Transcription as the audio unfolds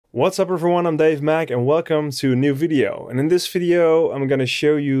What's up everyone, I'm Mech and welcome to a new video. And in this video I'm gonna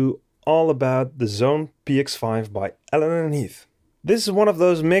show you all about the Xone PX5 by allen&heath. This is one of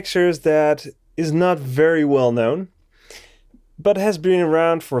those mixers that is not very well known, but has been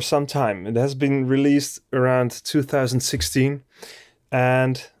around for some time. It has been released around 2016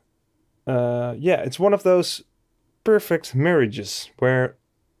 and yeah, it's one of those perfect marriages where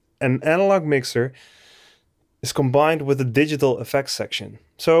an analog mixer is combined with a digital effects section.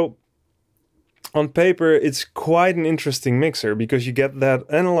 So on paper it's quite an interesting mixer because you get that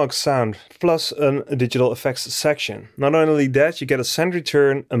analog sound plus a digital effects section. Not only that, you get a send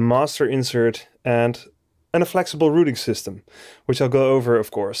return, a master insert and a flexible routing system, which I'll go over of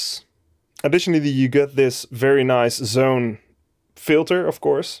course. Additionally, you get this very nice Xone filter, of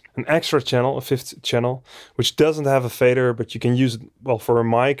course, an extra channel, a fifth channel, which doesn't have a fader, but you can use it, well, for a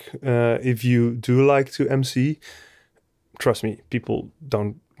mic if you do like to MC. Trust me, people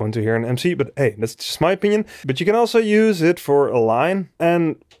don't want to hear an MC, but hey, that's just my opinion. But you can also use it for a line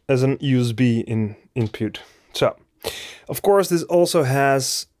and as an USB input. So, of course, this also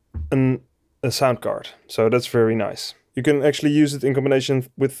has a sound card, so that's very nice. You can actually use it in combination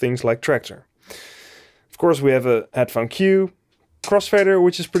with things like Tractor. Of course, we have a headphone cue, crossfader,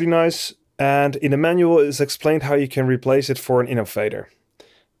 which is pretty nice, and in the manual it's explained how you can replace it for an innovator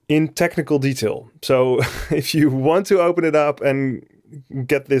in technical detail. So if you want to open it up and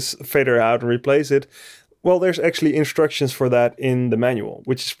get this fader out and replace it, well, there's actually instructions for that in the manual,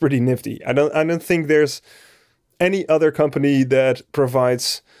 which is pretty nifty. I don't think there's any other company that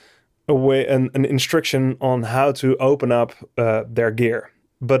provides a way, an instruction on how to open up their gear.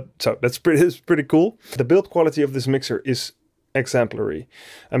 But so that's pretty cool. The build quality of this mixer is exemplary.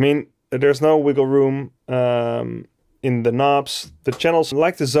 I mean, there's no wiggle room in the knobs. The channels,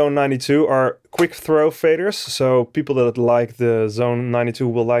 like the Xone 92, are quick throw faders, so people that like the Xone 92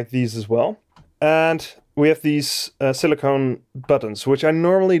 will like these as well. And we have these silicone buttons, which I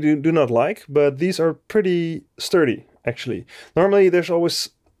normally do not like, but these are pretty sturdy, actually. Normally there's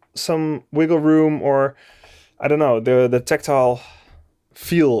always some wiggle room, or I don't know, the tactile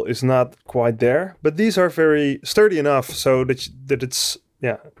feel is not quite there, but these are very sturdy enough so that it's,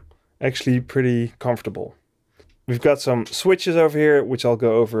 yeah, actually pretty comfortable. We've got some switches over here, which I'll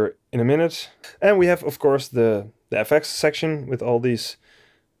go over in a minute. And we have, of course, the FX section with all these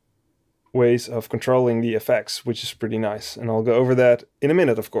ways of controlling the effects, which is pretty nice. And I'll go over that in a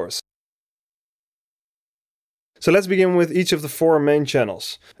minute, of course. So let's begin with each of the four main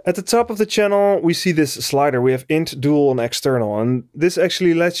channels. At the top of the channel, we see this slider. We have int, dual, and external. And this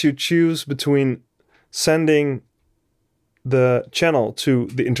actually lets you choose between sending the channel to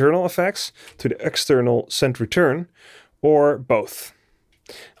the internal effects, to the external send return, or both.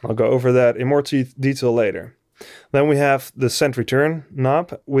 I'll go over that in more detail later. Then we have the send return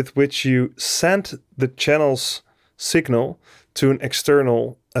knob, with which you send the channel's signal to an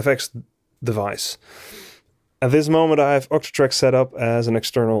external effects device. At this moment I have Octatrack set up as an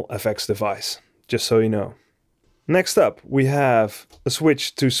external FX device, just so you know. Next up we have a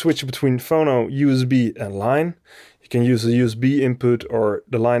switch to switch between phono, USB and line. You can use the USB input or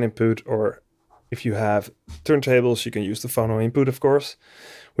the line input, or if you have turntables you can use the phono input, of course.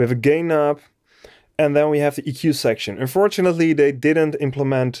 We have a gain knob, and then we have the EQ section. Unfortunately they didn't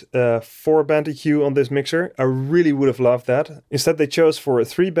implement a 4-band EQ on this mixer. I really would have loved that. Instead they chose for a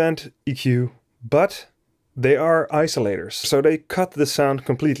 3-band EQ, but they are isolators, so they cut the sound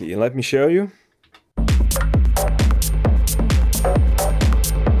completely. And let me show you.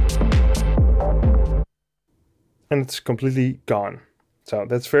 And it's completely gone. So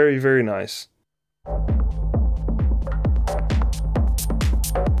that's very, very nice.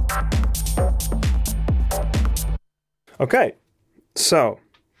 Okay, so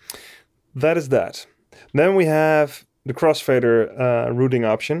that is that. Then we have the crossfader routing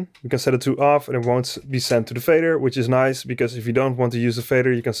option. We can set it to off and it won't be sent to the fader, which is nice because if you don't want to use the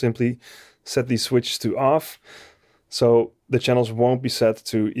fader, you can simply set these switches to off. So the channels won't be set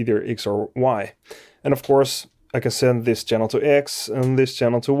to either X or Y. And of course, I can send this channel to X and this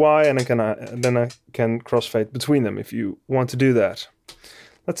channel to Y, and then I can crossfade between them if you want to do that.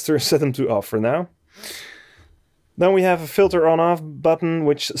 Let's set them to off for now. Then we have a filter on-off button,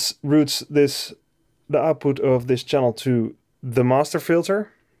 which routes the output of this channel to the master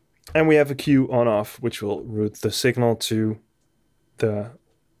filter, and we have a cue on off, which will route the signal to the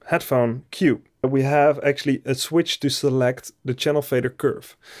headphone cue. We have actually a switch to select the channel fader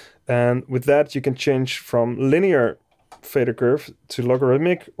curve, and with that you can change from linear fader curve to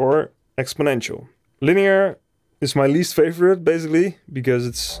logarithmic or exponential. Linear is my least favorite, basically, because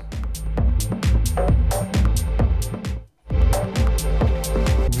it's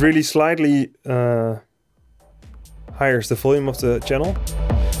really slightly higher the volume of the channel.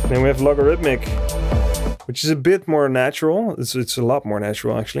 Then we have logarithmic, which is a bit more natural. It's a lot more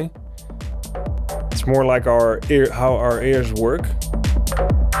natural actually. It's more like how our ears work.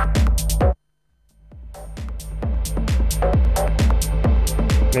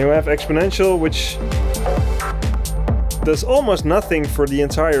 Then we have exponential, which does almost nothing for the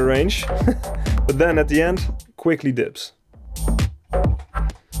entire range, but then at the end quickly dips.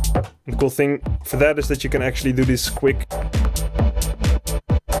 The cool thing for that is that you can actually do this quick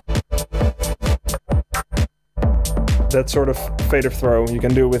that sort of fader throw you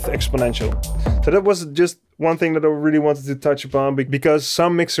can do with exponential. So that was just one thing that I really wanted to touch upon, because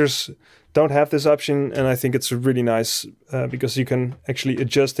some mixers don't have this option, and I think it's really nice because you can actually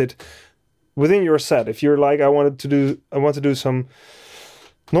adjust it within your set. If you're like, I want to do some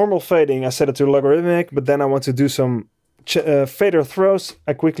normal fading, I set it to logarithmic, but then I want to do some fader throws,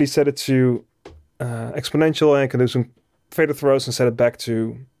 I quickly set it to exponential, and I can do some fader throws and set it back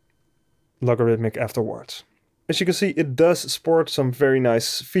to logarithmic afterwards. As you can see, it does sport some very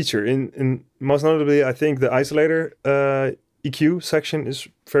nice feature. In most notably, I think the isolator EQ section is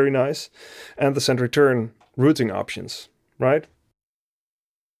very nice, and the send return routing options, right?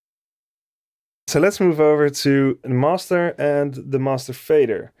 So let's move over to the master and the master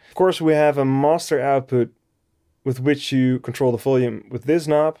fader. Of course, we have a master output with which you control the volume with this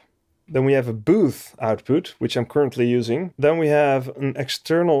knob. Then we have a booth output, which I'm currently using. Then we have an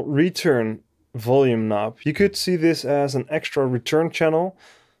external return volume knob. You could see this as an extra return channel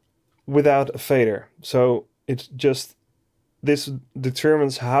without a fader. So this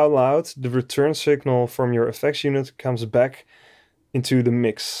determines how loud the return signal from your effects unit comes back into the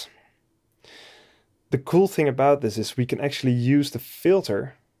mix. The cool thing about this is we can actually use the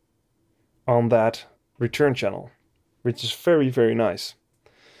filter on that return channel, which is very, very nice.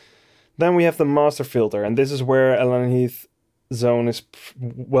 Then we have the master filter, and this is where Allen&Heath Xone is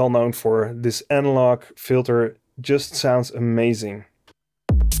well known for. This analog filter just sounds amazing.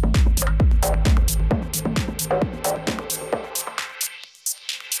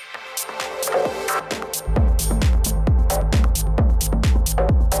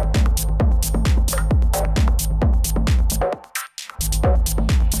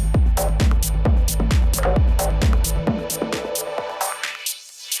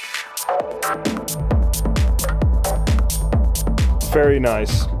 Very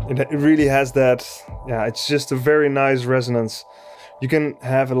nice. It really has that, yeah, it's just a very nice resonance. You can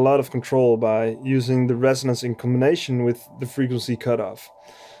have a lot of control by using the resonance in combination with the frequency cutoff.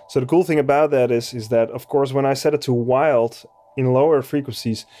 So the cool thing about that is that, of course, when I set it to wild in lower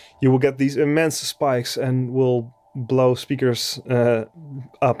frequencies, you will get these immense spikes and will blow speakers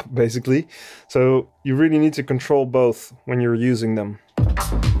up, basically. So you really need to control both when you're using them,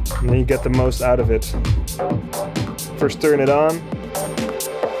 and then you get the most out of it. First turn it on.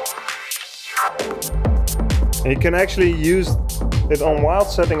 And you can actually use it on wild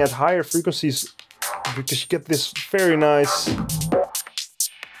setting at higher frequencies because you get this very nice.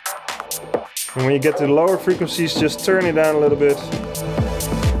 And when you get to the lower frequencies, just turn it down a little bit.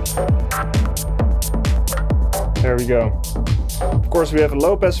 There we go. Of course, we have a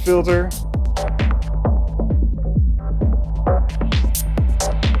low pass filter.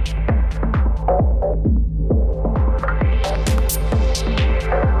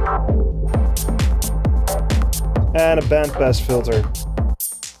 And a bandpass filter.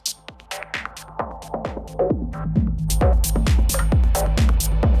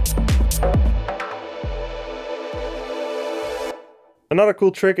 Another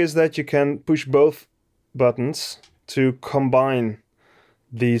cool trick is that you can push both buttons to combine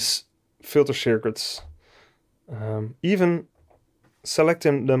these filter circuits, even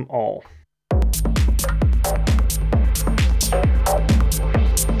selecting them all.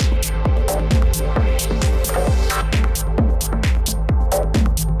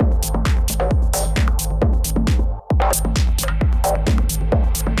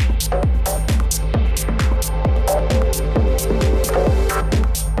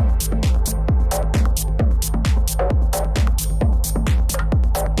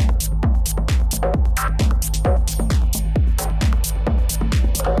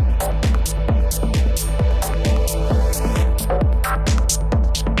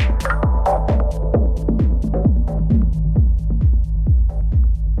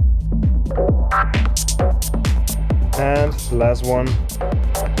 And the last one.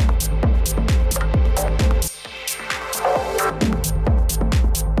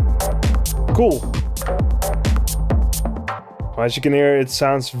 Cool. As you can hear, it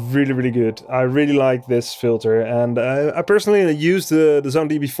sounds really, really good. I really like this filter, and I personally used the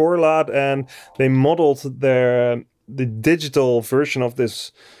Xone DB4 a lot, and they modeled the digital version of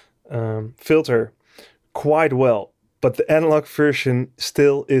this filter quite well. But the analog version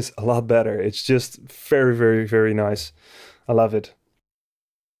still is a lot better. It's just very, very, very nice. I love it.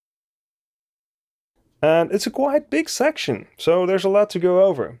 And it's a quite big section, so there's a lot to go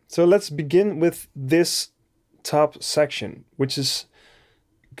over. So let's begin with this top section, which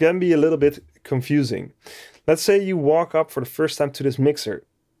can be a little bit confusing. Let's say you walk up for the first time to this mixer.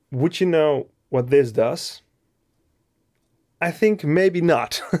 Would you know what this does? I think maybe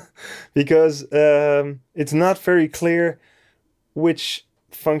not, because it's not very clear which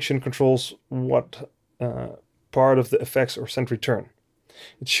function controls what part of the effects or send return.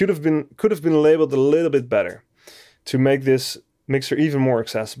 It could have been labeled a little bit better to make this mixer even more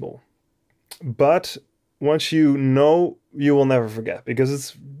accessible. But once you know, you will never forget, because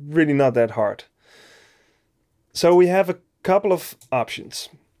it's really not that hard. So we have a couple of options.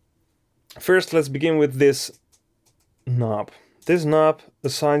 First, let's begin with this knob. This knob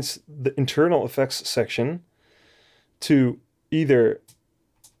assigns the internal effects section to either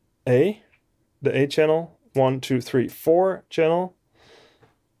the A channel, 1, 2, 3, 4 channel,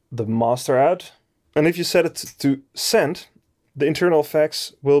 the master out, and if you set it to send, the internal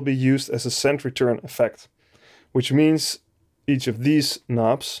effects will be used as a send return effect, which means each of these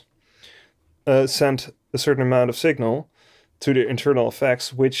knobs send a certain amount of signal to the internal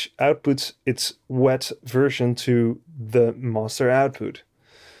effects, which outputs its wet version to the master output.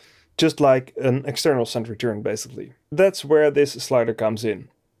 Just like an external send return, basically. That's where this slider comes in.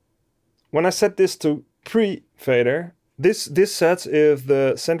 When I set this to pre-fader, this sets if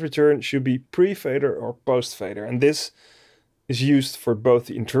the send return should be pre-fader or post-fader, and this is used for both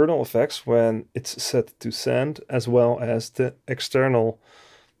the internal effects when it's set to send, as well as the external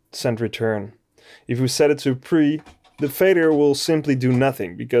send return. If we set it to pre, the fader will simply do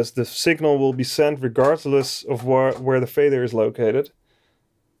nothing, because the signal will be sent regardless of where the fader is located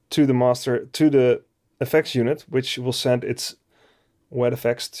to the effects unit, which will send its wet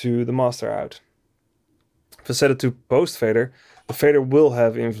effects to the master out. If I set it to post fader, the fader will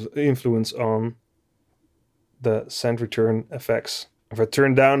have influence on the send return effects. If I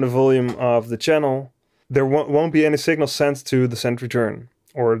turn down the volume of the channel, there won't be any signal sent to the send return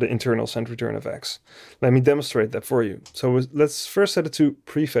or the internal send return effects. Let me demonstrate that for you. So let's first set it to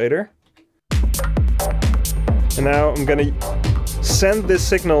pre-fader. And now I'm gonna send this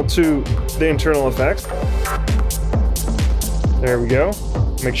signal to the internal effect. There we go.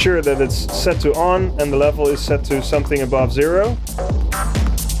 Make sure that it's set to on and the level is set to something above 0.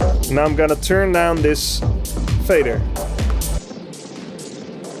 Now I'm gonna turn down this fader.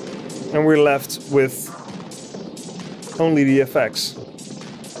 And we're left with only the effects.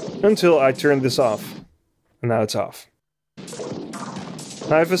 Until I turn this off. And now it's off.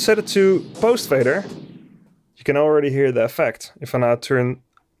 Now if I set it to post fader, you can already hear the effect. If I now turn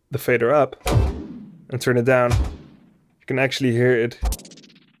the fader up and turn it down, you can actually hear it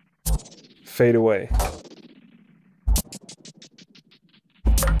fade away.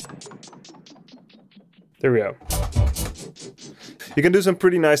 There we go. You can do some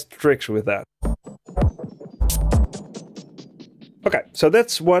pretty nice tricks with that. Okay, so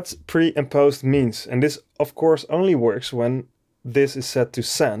that's what pre and post means. And this, of course, only works when this is set to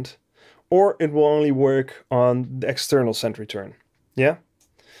send, or it will only work on the external send return. Yeah?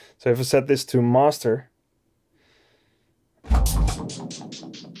 So if I set this to master,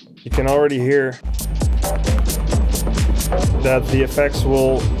 you can already hear that the effects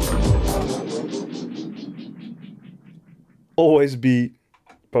will always be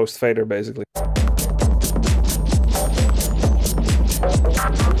post fader, basically.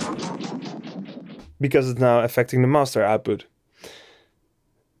 Because it's now affecting the master output.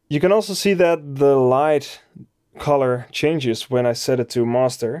 You can also see that the light color changes when I set it to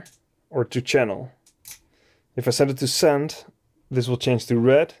master or to channel. If I set it to send, this will change to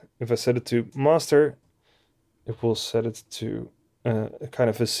red. If I set it to master, it will set it to a kind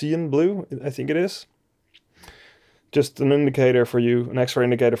of a cyan blue, I think it is. Just an indicator for you, an extra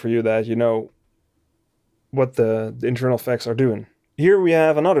indicator for you that you know what the internal effects are doing. Here we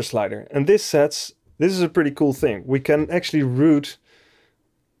have another slider, and this is a pretty cool thing. We can actually route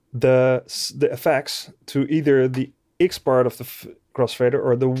the effects to either the X part of the crossfader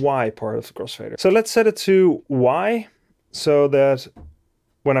or the Y part of the crossfader. So let's set it to Y, so that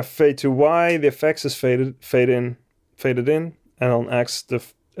when I fade to Y, the effects is faded in, and on X the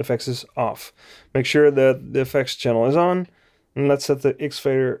effects is off. Make sure that the effects channel is on, and let's set the X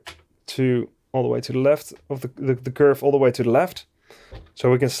fader to all the way to the left of the curve all the way to the left.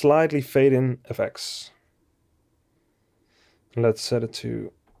 So we can slightly fade in effects. Let's set it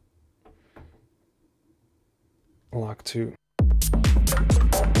to lock 2.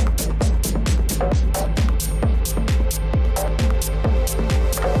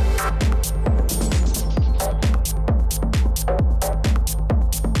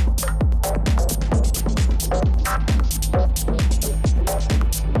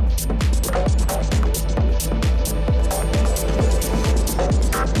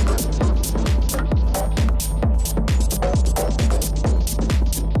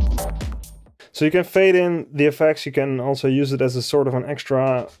 So you can fade in the effects. You can also use it as a sort of an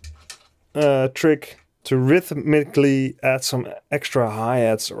extra trick to rhythmically add some extra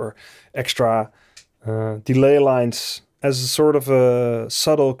hi-hats or extra delay lines as a sort of a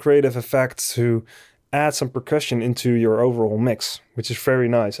subtle creative effect to add some percussion into your overall mix, which is very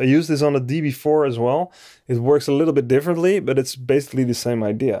nice. I used this on a DB4 as well. It works a little bit differently, but it's basically the same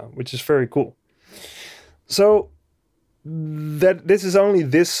idea, which is very cool. So this is only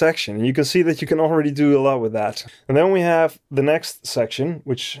this section. You can see that you can already do a lot with that. And then we have the next section,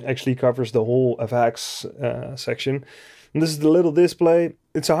 which actually covers the whole FX section. And this is the little display.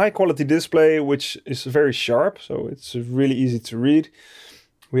 It's a high quality display, which is very sharp, so it's really easy to read.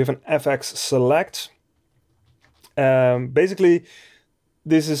 We have an FX select. Basically,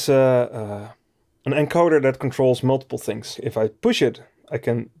 this is an encoder that controls multiple things. If I push it, I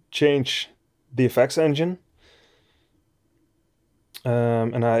can change the effects engine.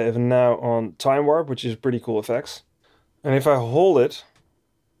 And I have now on time warp, which is pretty cool effects. And if I hold it,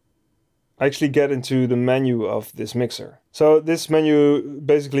 I actually get into the menu of this mixer. So this menu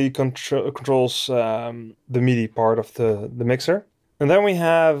basically controls the MIDI part of the mixer. And then we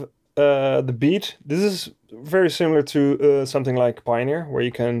have the beat. This is very similar to something like Pioneer, where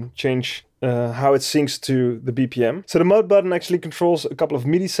you can change how it syncs to the BPM. So the mode button actually controls a couple of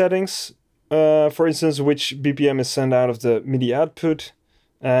MIDI settings. For instance, which BPM is sent out of the MIDI output,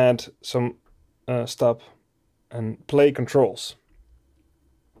 and some stop and play controls.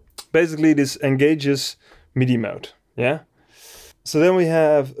 Basically, this engages MIDI mode. Yeah. So then we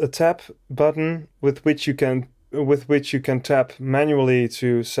have a tap button with which you can tap manually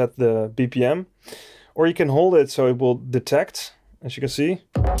to set the BPM, or you can hold it so it will detect. As you can see,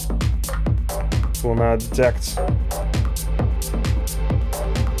 it will now detect.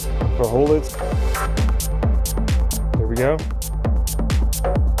 If I hold it, there we go.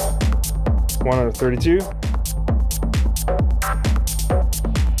 132.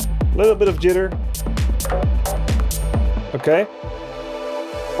 A little bit of jitter. Okay.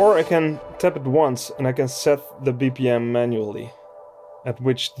 Or I can tap it once and I can set the BPM manually, at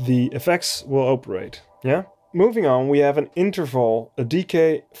which the effects will operate. Yeah. Moving on, we have an interval, a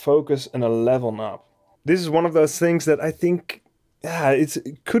decay, focus, and a level knob. This is one of those things that I think, yeah, it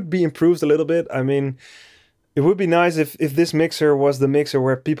could be improved a little bit. I mean, it would be nice if this mixer was the mixer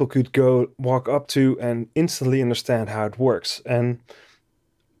where people could walk up to and instantly understand how it works. And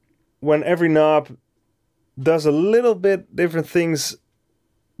when every knob does a little bit different things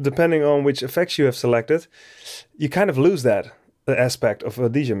depending on which effects you have selected, you kind of lose that aspect of a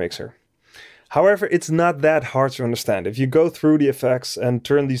DJ mixer. However, it's not that hard to understand. If you go through the effects and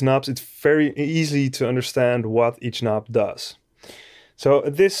turn these knobs, it's very easy to understand what each knob does. So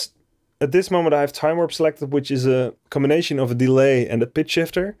at this moment I have time warp selected, which is a combination of a delay and a pitch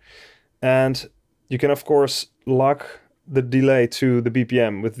shifter. And you can of course lock the delay to the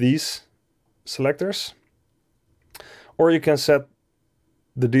BPM with these selectors. Or you can set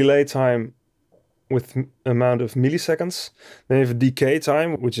the delay time with amount of milliseconds. Then you have a decay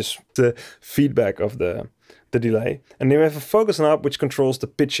time, which is the feedback of the delay. And then we have a focus knob, which controls the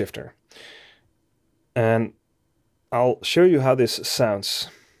pitch shifter. And I'll show you how this sounds.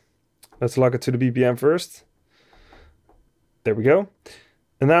 Let's lock it to the BPM first. There we go.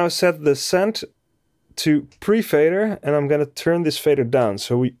 And now I set the send to pre-fader, and I'm gonna turn this fader down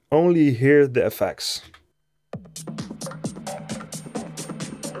so we only hear the effects.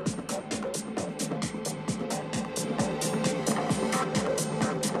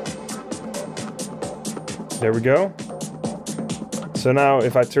 There we go. So now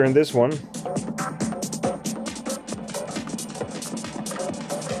if I turn this one,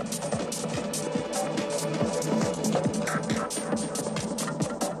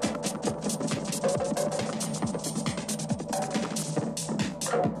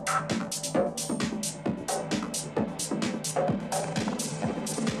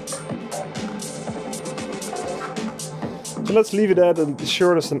 so let's leave it at the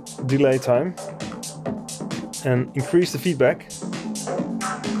shortest delay time and increase the feedback.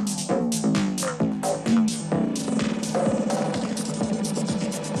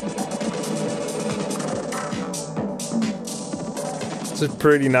 It's a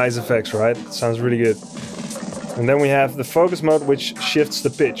pretty nice effects, right? Sounds really good. And then we have the focus mode, which shifts the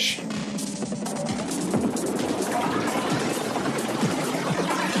pitch.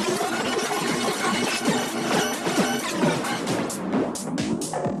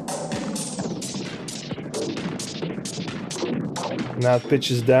 Now it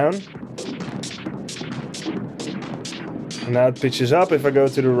pitches down. And now it pitches up if I go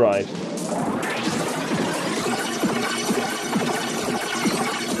to the right.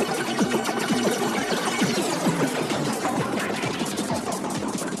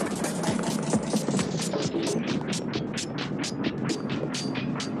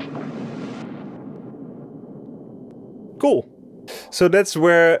 Cool. So that's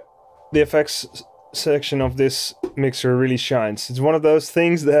where the effects section of this mixer really shines. It's one of those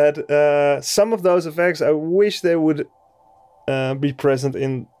things that some of those effects I wish they would be present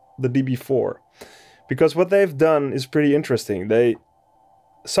in the DB4, because what they've done is pretty interesting.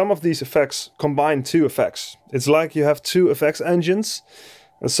 Some of these effects combine two effects. It's like you have two effects engines,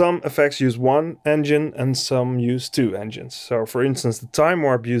 and some effects use one engine and some use two engines. So for instance, the time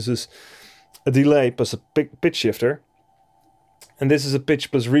warp uses a delay plus a pitch shifter. And this is a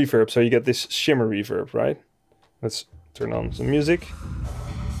pitch plus reverb, so you get this shimmer reverb, right? Let's turn on some music.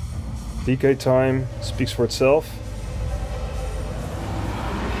 Decay time speaks for itself.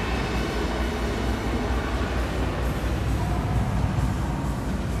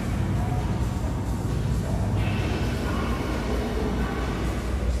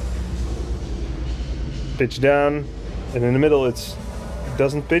 Pitch down, and in the middle it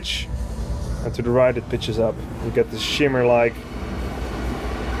doesn't pitch, and to the right it pitches up. You get this shimmer-like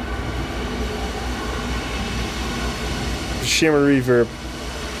shimmer reverb.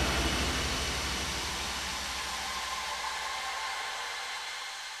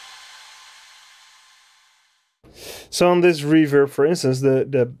 So on this reverb, for instance,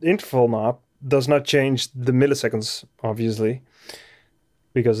 the interval knob does not change the milliseconds, obviously,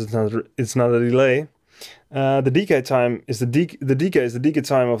 because it's not a delay. The decay time is the decay is the decay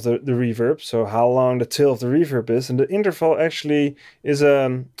time of the reverb, so how long the tail of the reverb is, and the interval actually is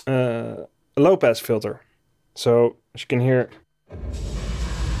a low pass filter. So as you can hear,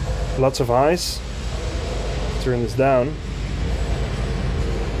 lots of highs. Turn this down.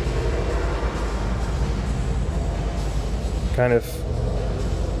 Kind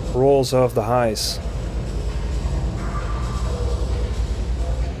of rolls off the highs.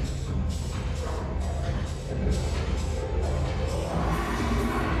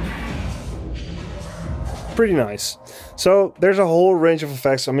 Pretty nice. So there's a whole range of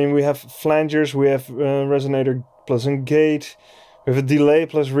effects. I mean, we have flangers, we have resonator plus a gate, we have a delay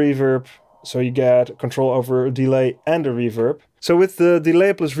plus reverb, so you get control over a delay and a reverb. So with the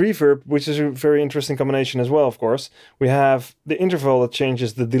delay plus reverb, which is a very interesting combination as well, of course, we have the interval that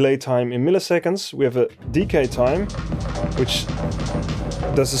changes the delay time in milliseconds. We have a decay time, which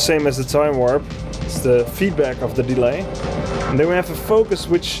does the same as the time warp. It's the feedback of the delay. And then we have a focus,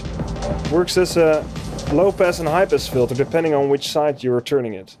 which works as a low pass and high pass filter depending on which side you're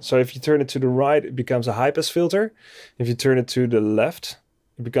turning it. So if you turn it to the right, it becomes a high pass filter. If you turn it to the left,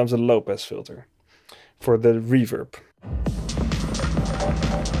 it becomes a low pass filter for the reverb.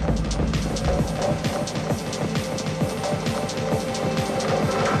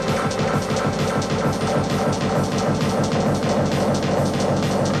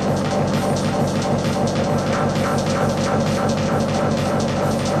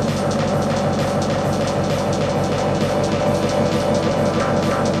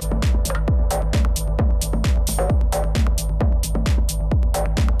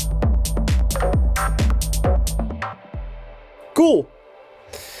 Cool.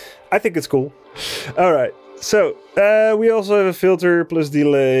 I think it's cool. All right. So we also have a filter plus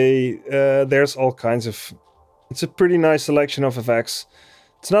delay. There's all kinds of. It's a pretty nice selection of effects.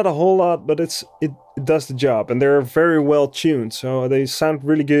 It's not a whole lot, but it does the job, and they're very well tuned. So they sound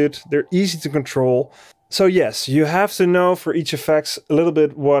really good. They're easy to control. So yes, you have to know for each effects a little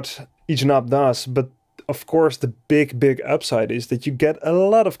bit what each knob does, but of course the big upside is that you get a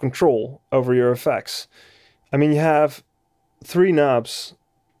lot of control over your effects. I mean, you have 3 knobs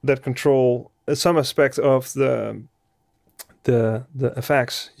that control some aspect of the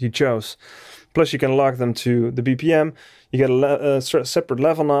effects you chose. Plus you can lock them to the BPM. You get a separate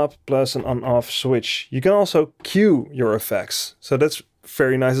level knob plus an on-off switch. You can also cue your effects. So that's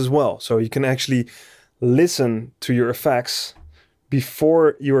very nice as well. So you can actually listen to your effects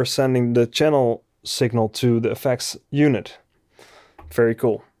before you are sending the channel signal to the effects unit. Very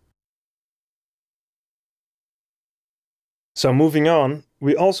cool. So moving on,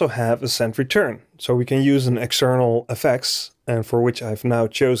 we also have a send return. So we can use an external effects and for which I've now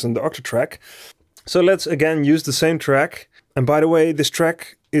chosen the octa track. So let's again use the same track. And by the way, this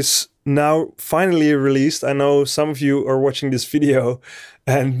track is now finally released. I know some of you are watching this video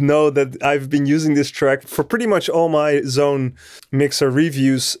and know that I've been using this track for pretty much all my Xone mixer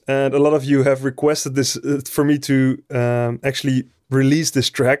reviews, and a lot of you have requested this for me to actually release this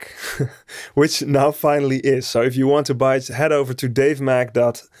track, which now finally is. So if you want to buy it, head over to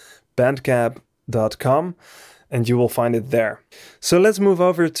davemech.bandcamp.com and you will find it there. So let's move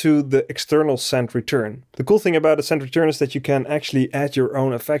over to the external send return. The cool thing about a send return is that you can actually add your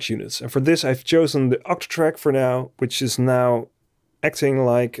own effects units. And for this, I've chosen the octa track for now, which is now acting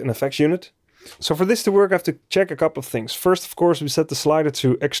like an effects unit. So for this to work, I have to check a couple of things. First, of course, we set the slider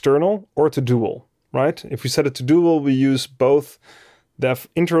to external or to dual, right? If we set it to dual, we use both the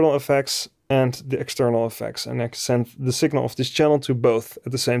internal effects and the external effects, and I can send the signal of this channel to both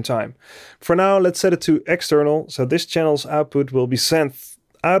at the same time. For now, let's set it to external, so this channel's output will be sent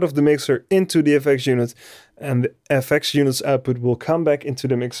out of the mixer into the FX unit, and the FX unit's output will come back into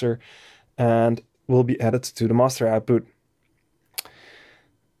the mixer and will be added to the master output.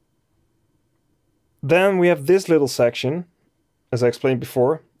 Then we have this little section, as I explained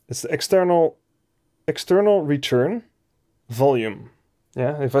before. It's the external return volume.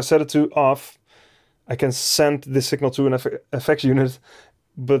 Yeah, if I set it to off, I can send this signal to an FX unit,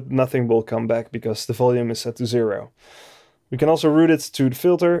 but nothing will come back because the volume is set to 0. We can also route it to the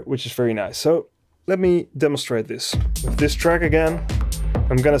filter, which is very nice. So let me demonstrate this. With this track again,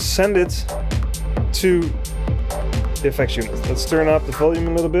 I'm gonna send it to the FX unit. Let's turn up the volume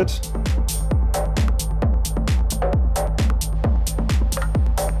a little bit.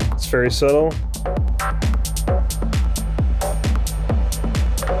 It's very subtle.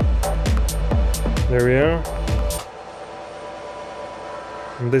 There we are.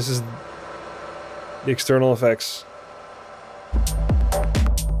 And this is the external effects.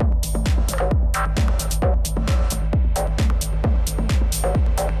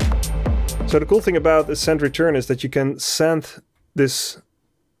 So the cool thing about the send return is that you can send this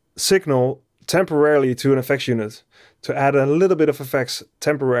signal temporarily to an effects unit to add a little bit of effects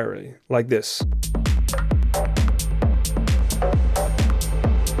temporarily, like this.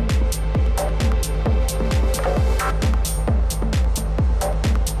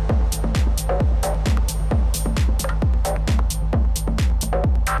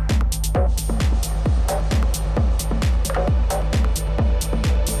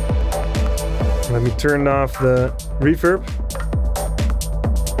 Let me turn off the reverb.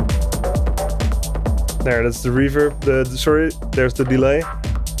 There, that's the reverb. There's the delay.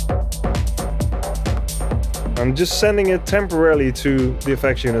 I'm just sending it temporarily to the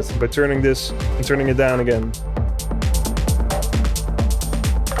effects unit by turning this and turning it down again.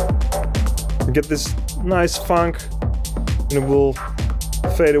 You get this nice funk, and it will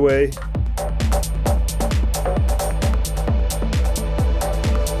fade away.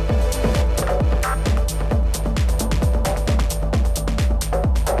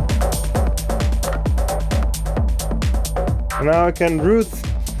 And now I can route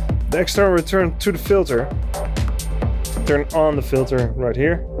the external return to the filter. Turn on the filter right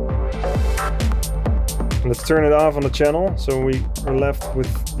here. And let's turn it off on the channel, so we are left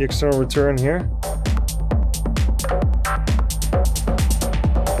with the external return here.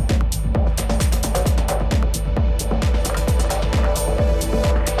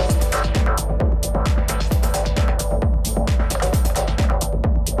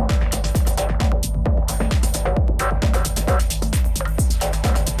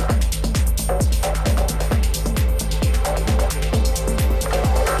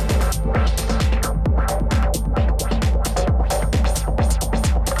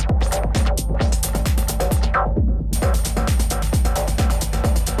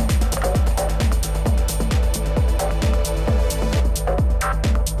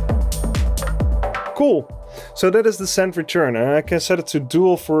 Cool. So that is the send return, and I can set it to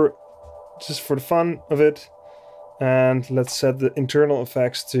dual for just for the fun of it. And let's set the internal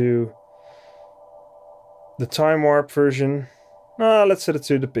effects to the time warp version. Let's set it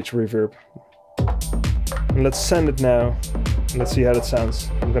to the pitch reverb. And let's send it now. And let's see how that sounds.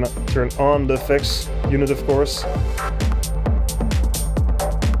 I'm gonna turn on the effects unit, of course.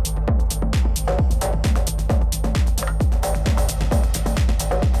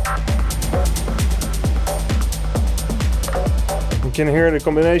 You can hear the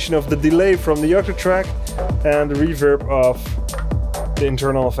combination of the delay from the octa track and the reverb of the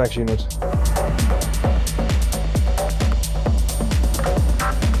internal effects unit.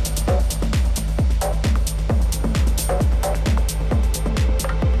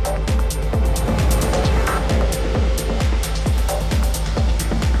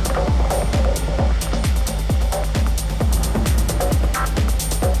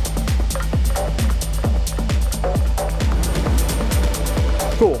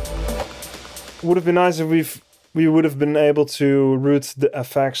 would have been nice if we would have been able to route the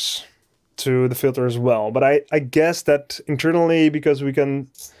effects to the filter as well. But I guess that internally, because we can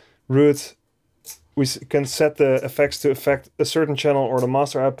set the effects to affect a certain channel or the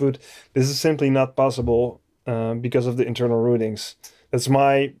master output, this is simply not possible because of the internal routings. That's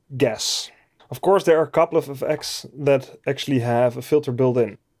my guess. Of course, there are a couple of effects that actually have a filter built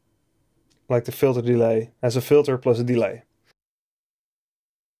in, like the filter delay has a filter plus a delay.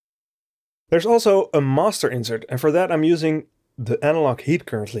 There's also a master insert, and for that I'm using the analog heat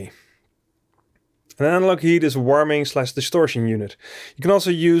currently. An analog heat is a warming / distortion unit. You can also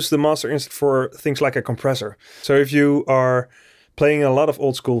use the master insert for things like a compressor. So if you are playing a lot of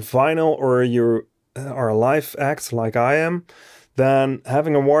old school vinyl, or you are a live act like I am, then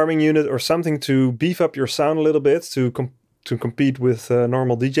having a warming unit or something to beef up your sound a little bit to compete with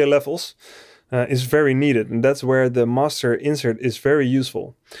normal DJ levels is very needed, and that's where the master insert is very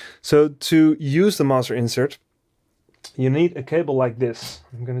useful. So to use the master insert, you need a cable like this.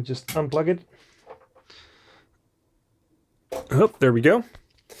 I'm gonna just unplug it. Oh, there we go.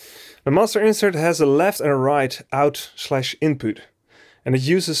 The master insert has a left and a right out / input, and it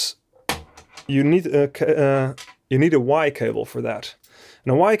uses. You need a Y cable for that,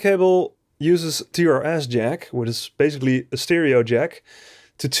 and a Y cable uses TRS jack, which is basically a stereo jack,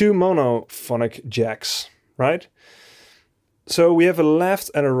 to 2 monophonic jacks, right? So we have a left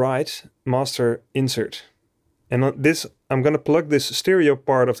and a right master insert. And on this, I'm gonna plug this stereo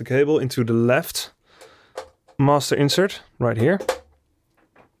part of the cable into the left master insert, right here.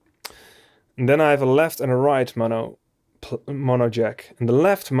 And then I have a left and a right mono jack. And the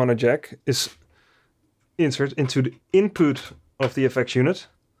left mono jack is insert into the input of the FX unit.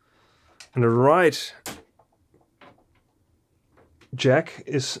 And the right jack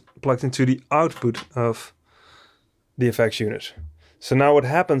is plugged into the output of the FX unit. So now what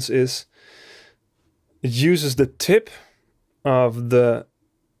happens is it uses the tip of the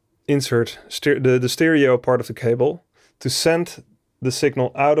insert, the stereo part of the cable, to send the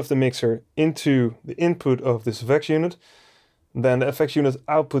signal out of the mixer into the input of this FX unit. Then the FX unit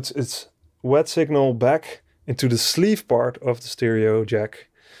outputs its wet signal back into the sleeve part of the stereo jack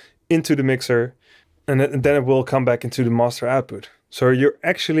into the mixer, and then it will come back into the master output. So you're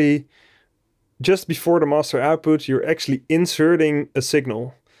actually, just before the master output, you're actually inserting a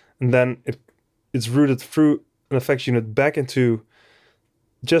signal, and then it's routed through an FX unit back into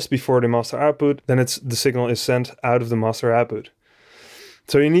just before the master output. Then the signal is sent out of the master output.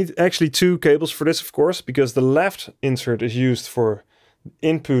 So you need actually 2 cables for this, of course, because the left insert is used for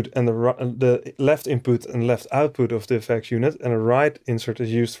input and the left input and left output of the FX unit, and the right insert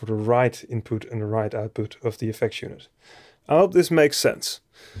is used for the right input and the right output of the FX unit. I hope this makes sense.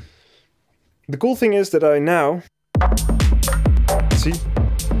 The cool thing is that I now see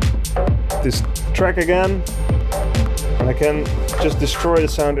this track again, and I can just destroy the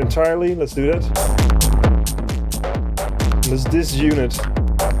sound entirely. Let's do that. There's this unit.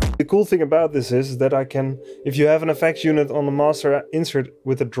 The cool thing about this is that I can, if you have an FX unit on the master insert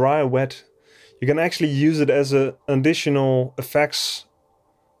with a dry wet, you can actually use it as an additional effects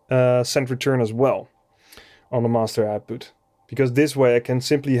send return as well on the master output. Because this way I can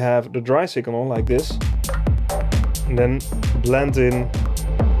simply have the dry signal like this, and then blend in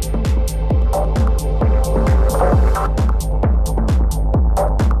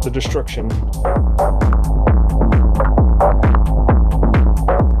the destruction.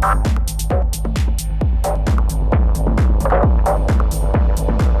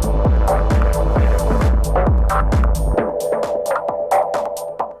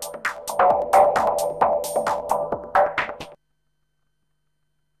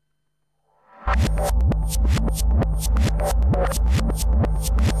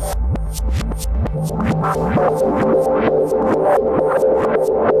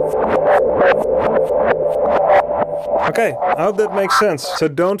 Okay, I hope that makes sense. So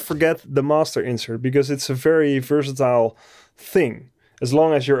don't forget the master insert, because it's a very versatile thing. As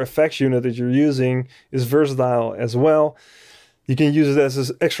long as your FX unit that you're using is versatile as well, you can use it as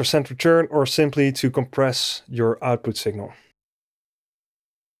an extra send return or simply to compress your output signal.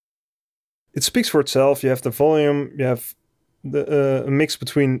 It speaks for itself. You have the volume, you have the mix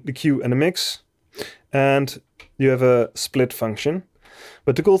between the cue and the mix, and you have a split function.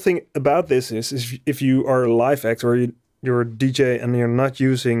 But the cool thing about this is if you are a live act or you're a DJ and you're not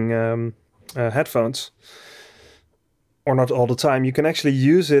using headphones, or not all the time, you can actually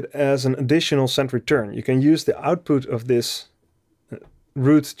use it as an additional send return. You can use the output of this,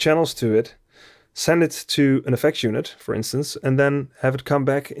 route channels to it, send it to an FX unit, for instance, and then have it come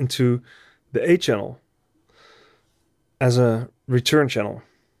back into the A channel as a return channel.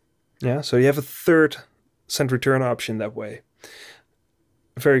 Yeah, so you have a third send return option that way.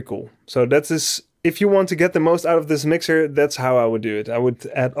 Very cool. So that is, if you want to get the most out of this mixer, that's how I would do it. I would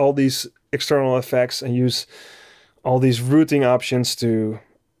add all these external effects and use all these routing options to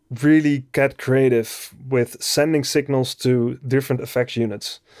really get creative with sending signals to different effects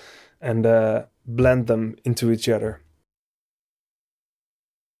units and blend them into each other.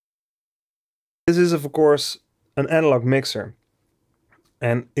 This is, of course, an analog mixer,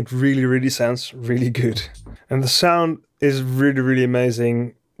 and it really sounds really good. And the sound is really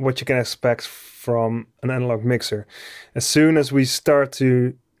amazing, what you can expect from an analog mixer. As soon as we start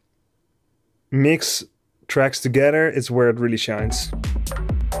to mix tracks together, it's where it really shines.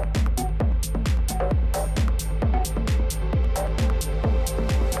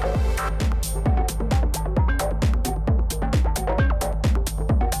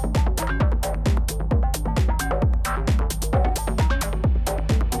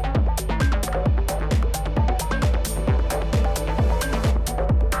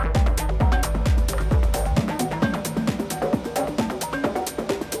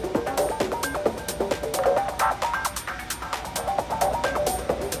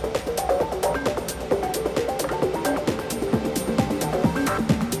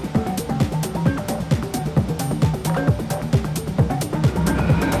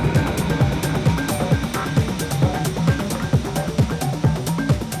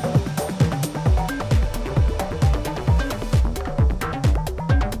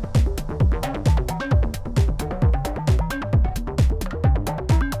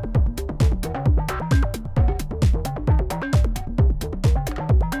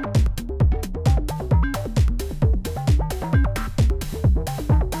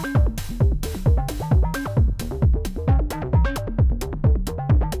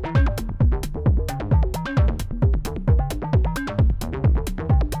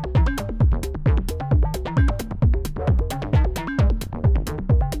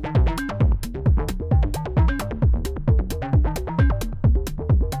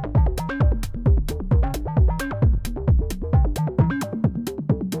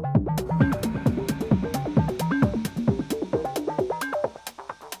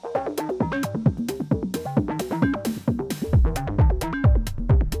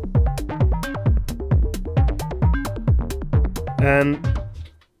 And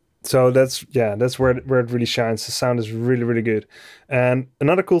so that's where it really shines. The sound is really good. And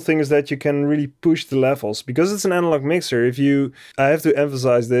another cool thing is that you can really push the levels because it's an analog mixer. I have to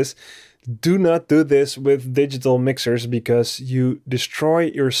emphasize this, do not do this with digital mixers because you destroy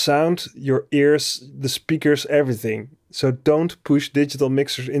your sound, your ears, the speakers, everything. So don't push digital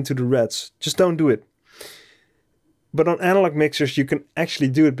mixers into the reds. Just don't do it. But on analog mixers, you can actually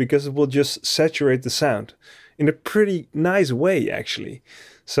do it because it will just saturate the sound in a pretty nice way, actually.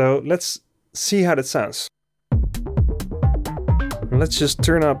 So let's see how that sounds. Let's just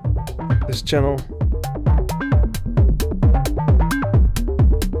turn up this channel.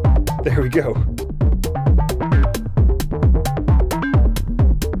 There we go.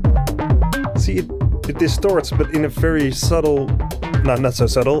 See, it distorts, but in a very subtle, no, not so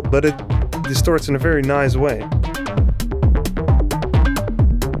subtle, but it distorts in a very nice way.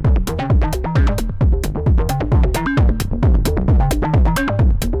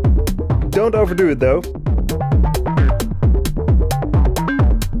 Don't overdo it though.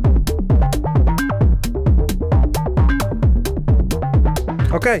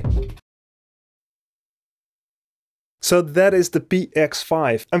 Okay. So that is the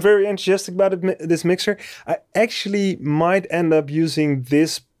PX5. I'm very enthusiastic about this mixer. I actually might end up using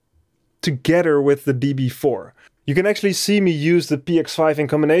this together with the DB4. You can actually see me use the PX5 in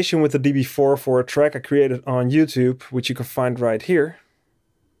combination with the DB4 for a track I created on YouTube, which you can find right here.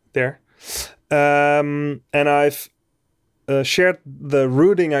 There. And I've shared the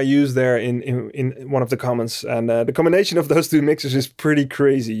routing I use there in one of the comments. And the combination of those two mixers is pretty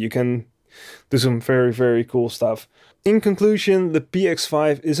crazy. You can do some very cool stuff. In conclusion, the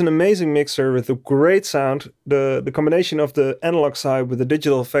PX5 is an amazing mixer with a great sound. The combination of the analog side with the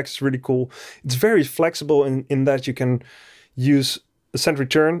digital effects is really cool. It's very flexible in that you can use a send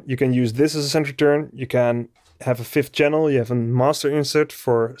return. You can use this as a send return. You can have a fifth channel. You have a master insert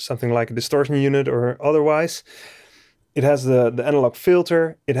for something like a distortion unit or otherwise. It has the analog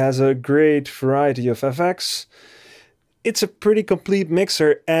filter. It has a great variety of FX. It's a pretty complete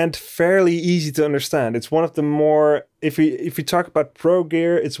mixer and fairly easy to understand. It's one of the more, if we talk about pro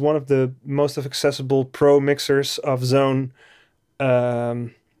gear, it's one of the most accessible pro mixers of Xone,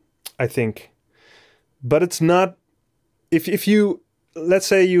 I think. But it's not, if you let's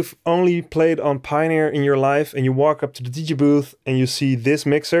say you've only played on Pioneer in your life and you walk up to the DJ booth and you see this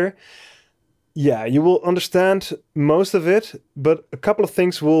mixer. Yeah, you will understand most of it, but a couple of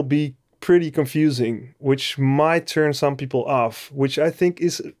things will be pretty confusing, which might turn some people off, which I think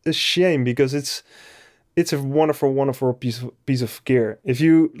is a shame because it's a wonderful piece of gear. If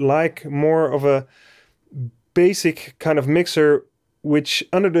you like more of a basic kind of mixer, which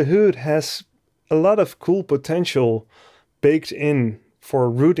under the hood has a lot of cool potential baked in for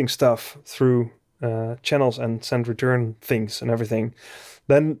routing stuff through channels and send return things and everything,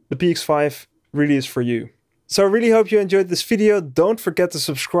 then the PX5 really is for you. So I really hope you enjoyed this video. Don't forget to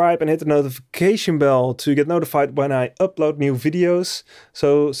subscribe and hit the notification bell to get notified when I upload new videos.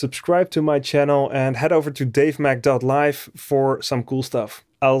 So subscribe to my channel and head over to davemech.live for some cool stuff.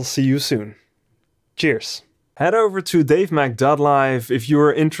 I'll see you soon. Cheers. Head over to davemech.live if you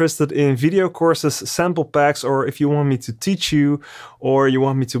are interested in video courses, sample packs, or if you want me to teach you, or you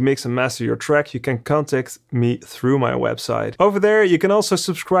want me to mix and master your track, you can contact me through my website. Over there, you can also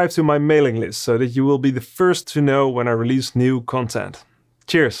subscribe to my mailing list so that you will be the first to know when I release new content.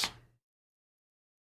 Cheers!